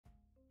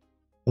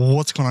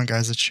What's going on,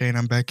 guys? It's Shay and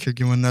I'm back here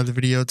doing another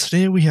video.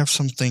 Today we have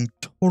something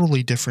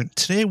totally different.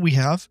 Today we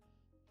have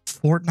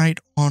Fortnite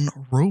on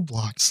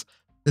Roblox.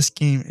 This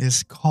game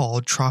is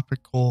called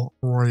Tropical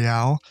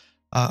Royale,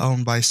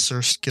 owned by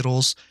Sir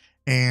Skittles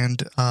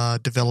and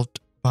developed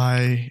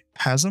by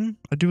Hasm,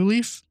 I do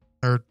believe.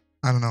 Or,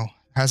 I don't know.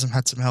 Hasm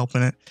had some help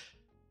in it.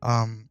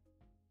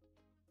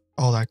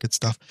 All that good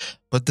stuff.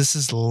 But this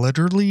is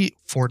literally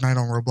Fortnite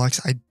on Roblox.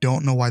 I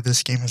don't know why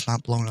this game has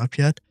not blown up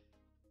yet.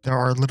 There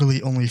are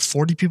literally only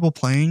 40 people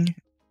playing,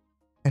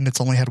 and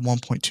it's only had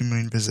 1.2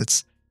 million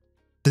visits.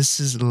 This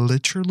is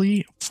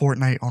literally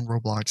Fortnite on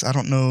Roblox. I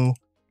don't know.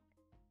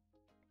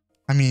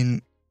 I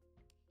mean,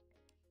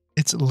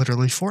 it's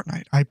literally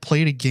Fortnite. I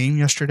played a game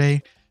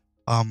yesterday.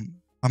 I'm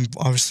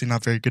obviously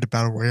not very good at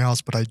Battle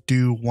Royales, but I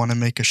do want to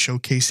make a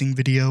showcasing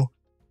video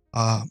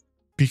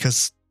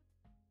because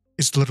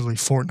it's literally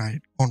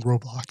Fortnite on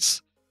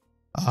Roblox.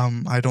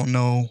 I don't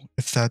know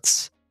if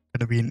that's going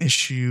to be an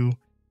issue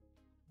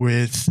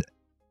with,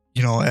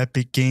 you know,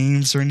 Epic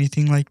Games or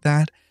anything like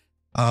that,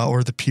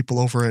 or the people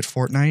over at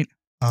Fortnite.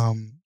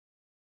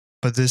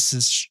 But this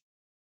is,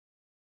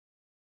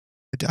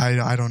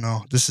 I don't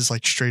know. This is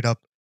like straight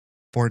up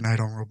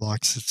Fortnite on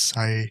Roblox.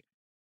 I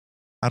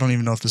don't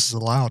even know if this is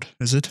allowed.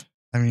 Is it?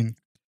 I mean,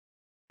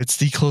 it's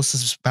the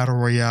closest Battle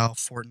Royale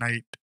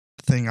Fortnite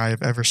thing I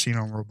have ever seen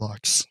on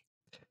Roblox.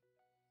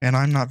 And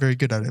I'm not very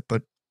good at it,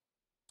 but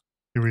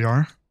here we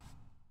are.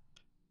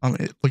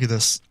 Look at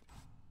this.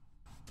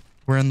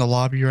 We're in the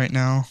lobby right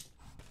now,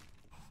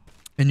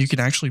 and you can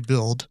actually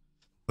build,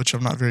 which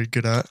I'm not very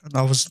good at.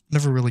 I was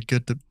never really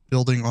good at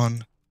building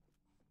on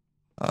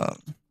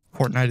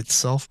Fortnite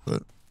itself,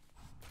 but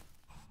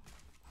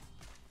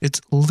it's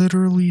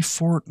literally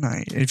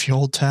Fortnite. If you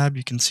hold tab,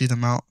 you can see the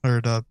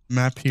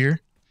map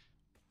here.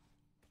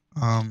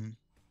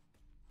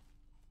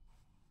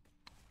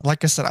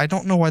 Like I said, I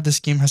don't know why this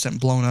game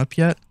hasn't blown up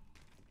yet.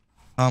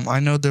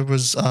 I know there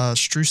was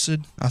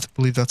Strucid. I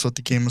believe that's what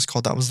the game was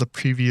called. That was the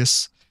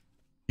previous,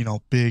 you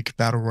know, big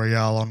battle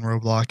royale on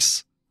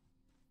Roblox.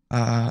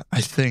 I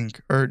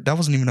think, or that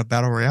wasn't even a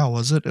battle royale,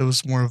 was it? It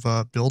was more of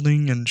a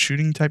building and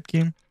shooting type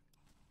game.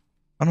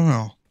 I don't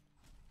know.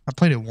 I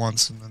played it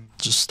once and then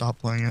just stopped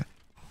playing it.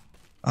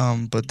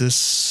 But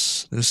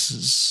this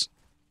is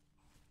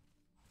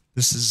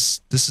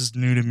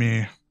new to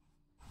me.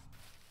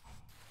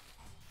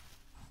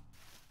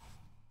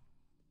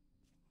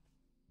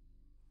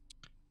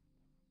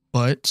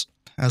 But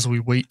as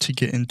we wait to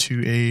get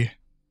into a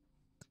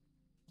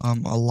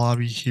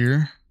lobby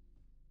here,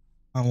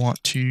 I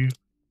want to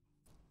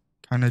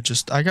kind of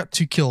I got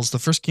 2 kills. The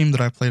first game that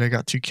I played, I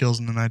got 2 kills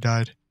and then I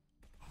died.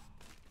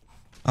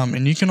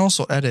 And you can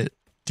also edit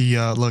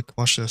the, look,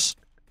 watch this.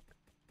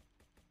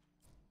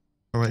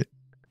 Oh, wait.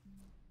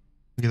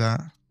 Look at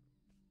that.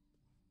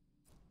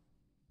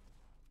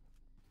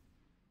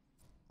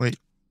 Wait,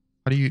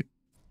 how do you,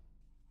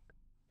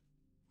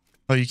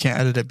 oh, you can't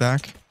edit it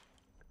back?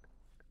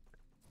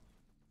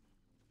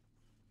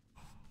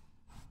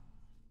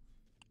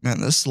 Man,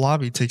 this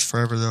lobby takes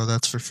forever though,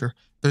 that's for sure.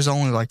 There's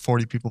only like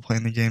 40 people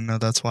playing the game though,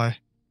 that's why.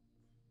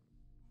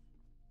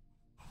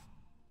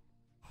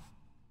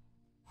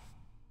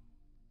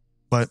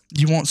 But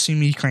you won't see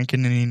me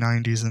cranking any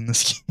 90s in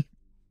this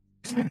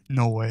game.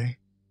 No way.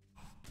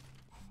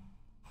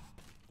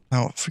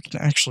 Now, if we can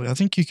actually, I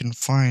think you can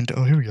find,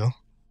 oh, here we go.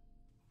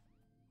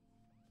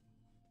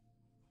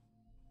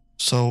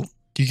 So,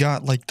 you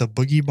got like the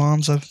boogie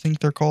bombs, I think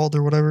they're called,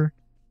 or whatever.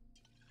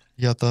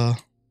 You got the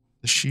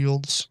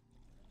shields.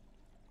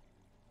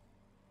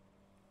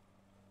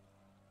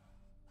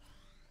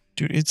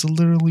 Dude, it's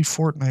literally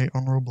Fortnite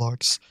on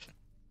Roblox.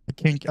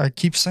 I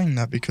keep saying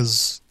that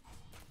because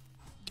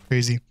it's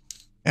crazy.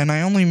 And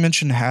I only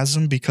mentioned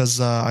Hasm because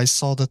I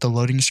saw that the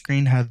loading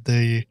screen had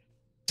the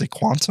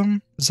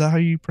Quantum. Is that how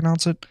you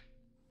pronounce it?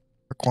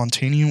 Or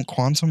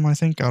Quantum, I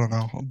think. I don't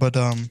know. But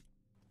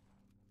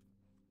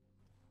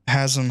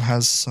Hasm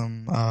has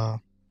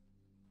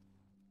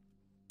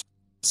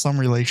some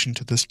relation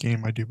to this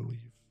game, I do believe.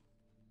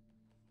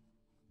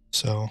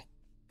 So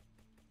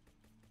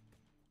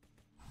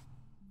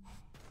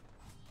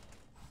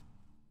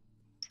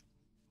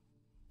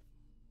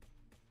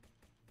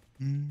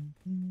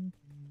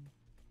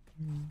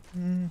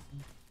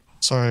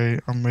sorry,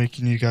 I'm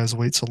making you guys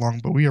wait so long,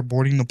 but we are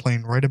boarding the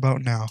plane right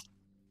about now.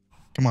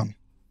 Come on.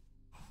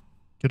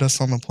 Get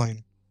us on the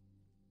plane.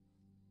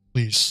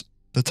 Please.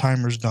 The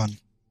timer's done.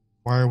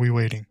 Why are we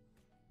waiting?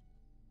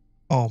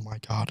 Oh my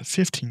god,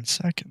 15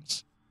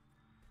 seconds.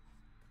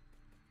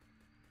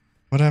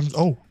 What happened?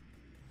 Oh.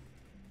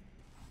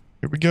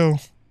 Here we go.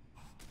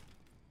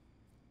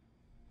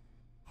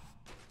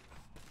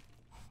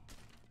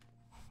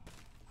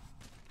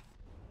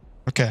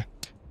 Okay.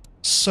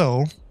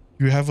 So,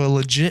 you have a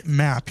legit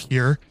map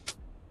here.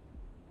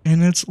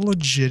 And it's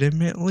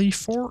legitimately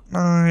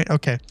Fortnite.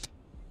 Okay.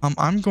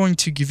 I'm going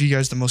to give you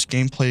guys the most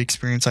gameplay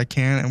experience I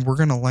can, and we're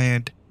going to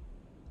land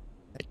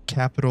at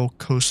Capital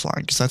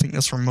Coastline, because I think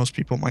that's where most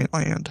people might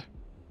land.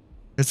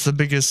 It's the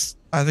biggest,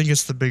 I think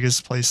it's the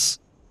biggest place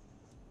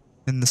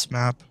in this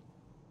map.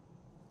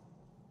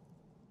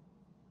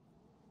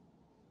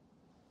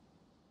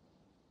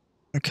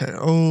 Okay.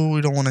 Oh,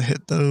 we don't want to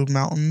hit the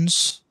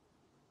mountains.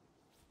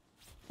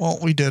 Well,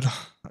 we did.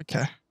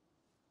 Okay.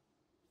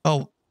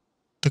 Oh,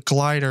 the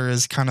glider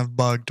is kind of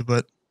bugged,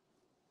 but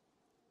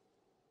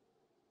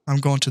I'm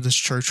going to this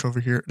church over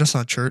here. That's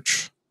not a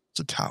church. It's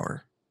a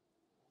tower.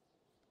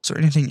 Is there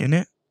anything in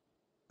it?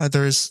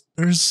 There is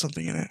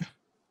something in it.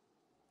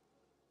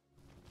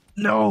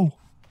 No.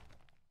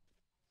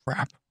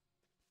 Crap.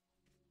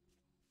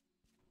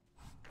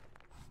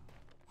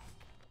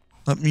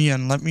 Let me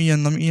in. Let me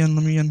in. Let me in.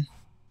 Let me in.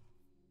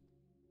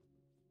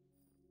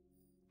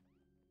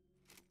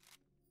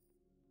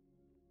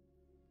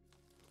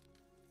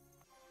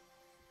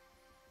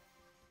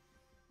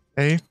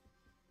 Okay.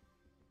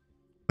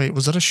 Wait,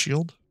 was that a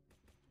shield?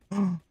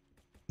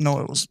 No,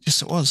 it was.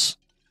 Yes, it was.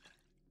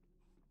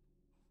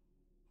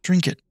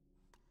 Drink it.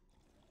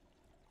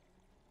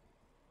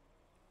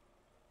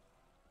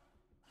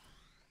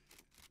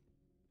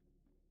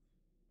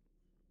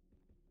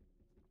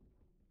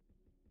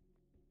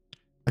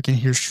 I can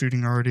hear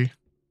shooting already.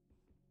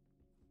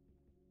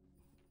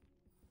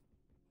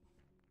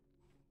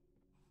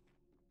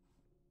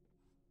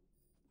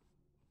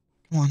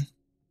 Come on.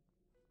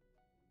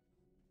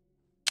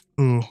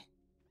 Ooh.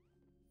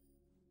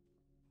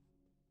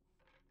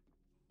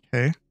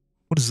 Okay.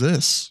 What is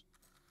this?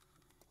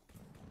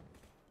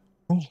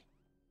 Oh.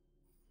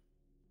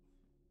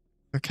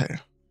 Okay.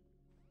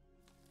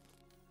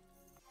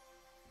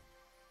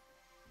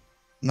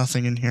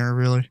 Nothing in here,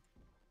 really.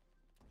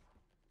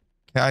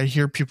 Okay, I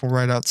hear people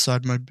right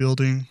outside my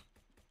building.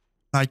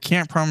 I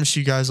can't promise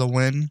you guys a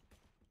win.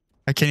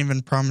 I can't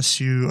even promise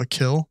you a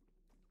kill.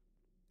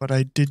 But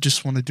I did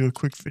just want to do a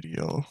quick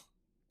video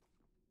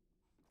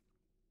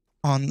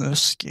on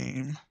this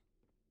game.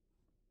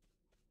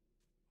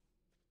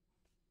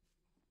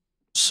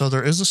 So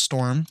there is a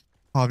storm,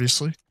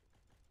 obviously.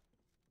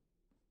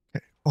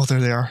 Okay. Oh,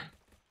 there they are.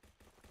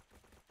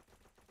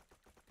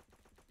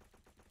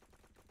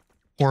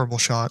 Horrible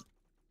shot.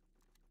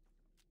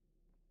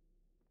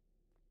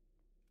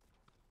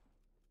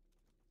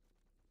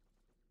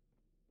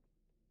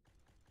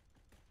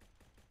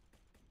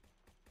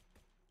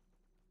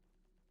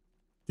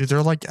 Dude,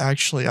 they're like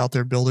actually out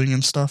there building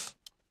and stuff.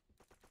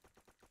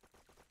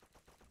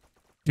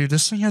 Dude,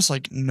 this thing has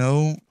like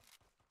no...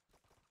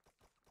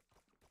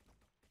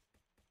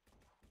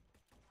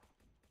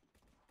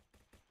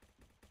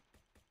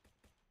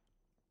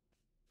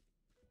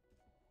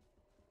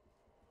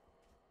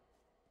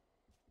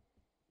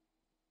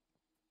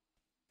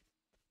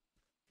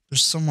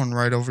 There's someone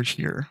right over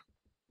here.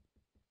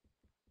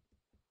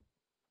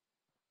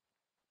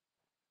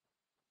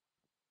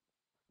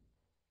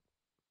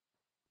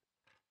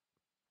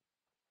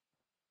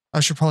 I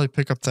should probably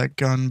pick up that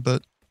gun,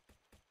 but...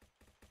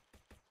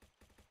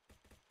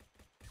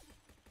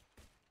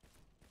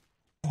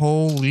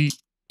 Holy...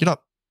 Get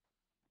up.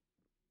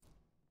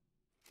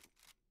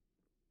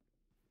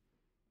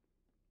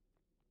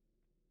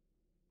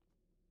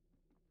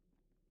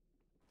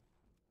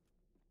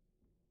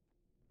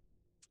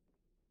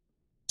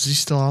 Is he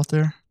still out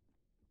there?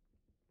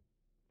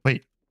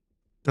 Wait.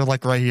 They're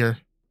like right here.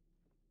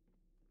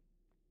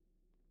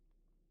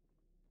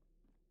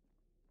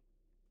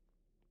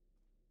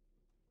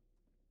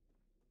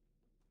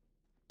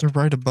 They're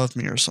right above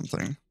me or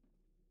something.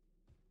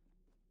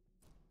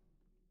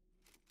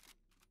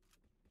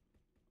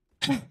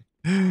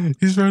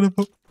 He's right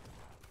above...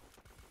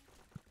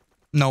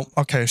 No.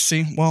 Okay,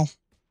 see? Well...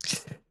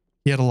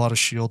 He had a lot of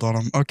shield on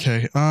him.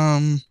 Okay,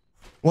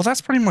 well,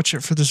 that's pretty much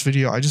it for this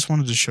video. I just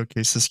wanted to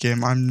showcase this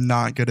game. I'm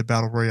not good at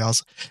Battle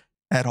Royales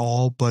at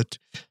all, but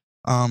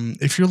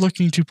if you're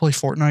looking to play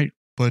Fortnite,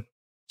 but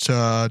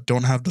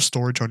don't have the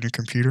storage on your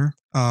computer,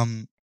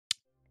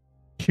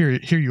 here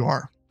you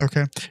are,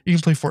 okay? You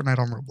can play Fortnite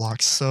on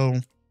Roblox,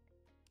 so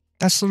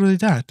that's literally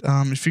that.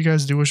 If you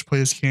guys do wish to play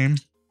this game,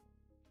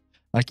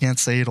 I can't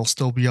say it'll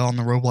still be on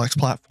the Roblox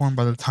platform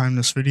by the time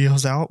this video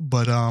is out,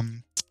 but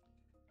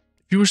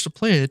if you wish to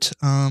play it,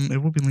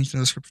 it will be linked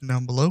in the description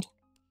down below.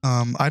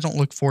 I don't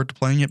look forward to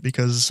playing it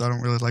because I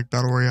don't really like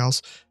Battle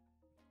Royales,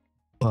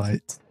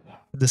 but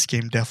this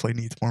game definitely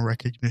needs more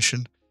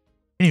recognition.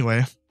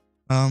 Anyway,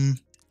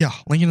 yeah,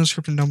 link in the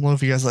description down below.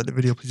 If you guys liked the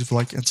video, please leave a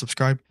like and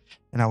subscribe,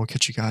 and I will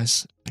catch you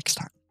guys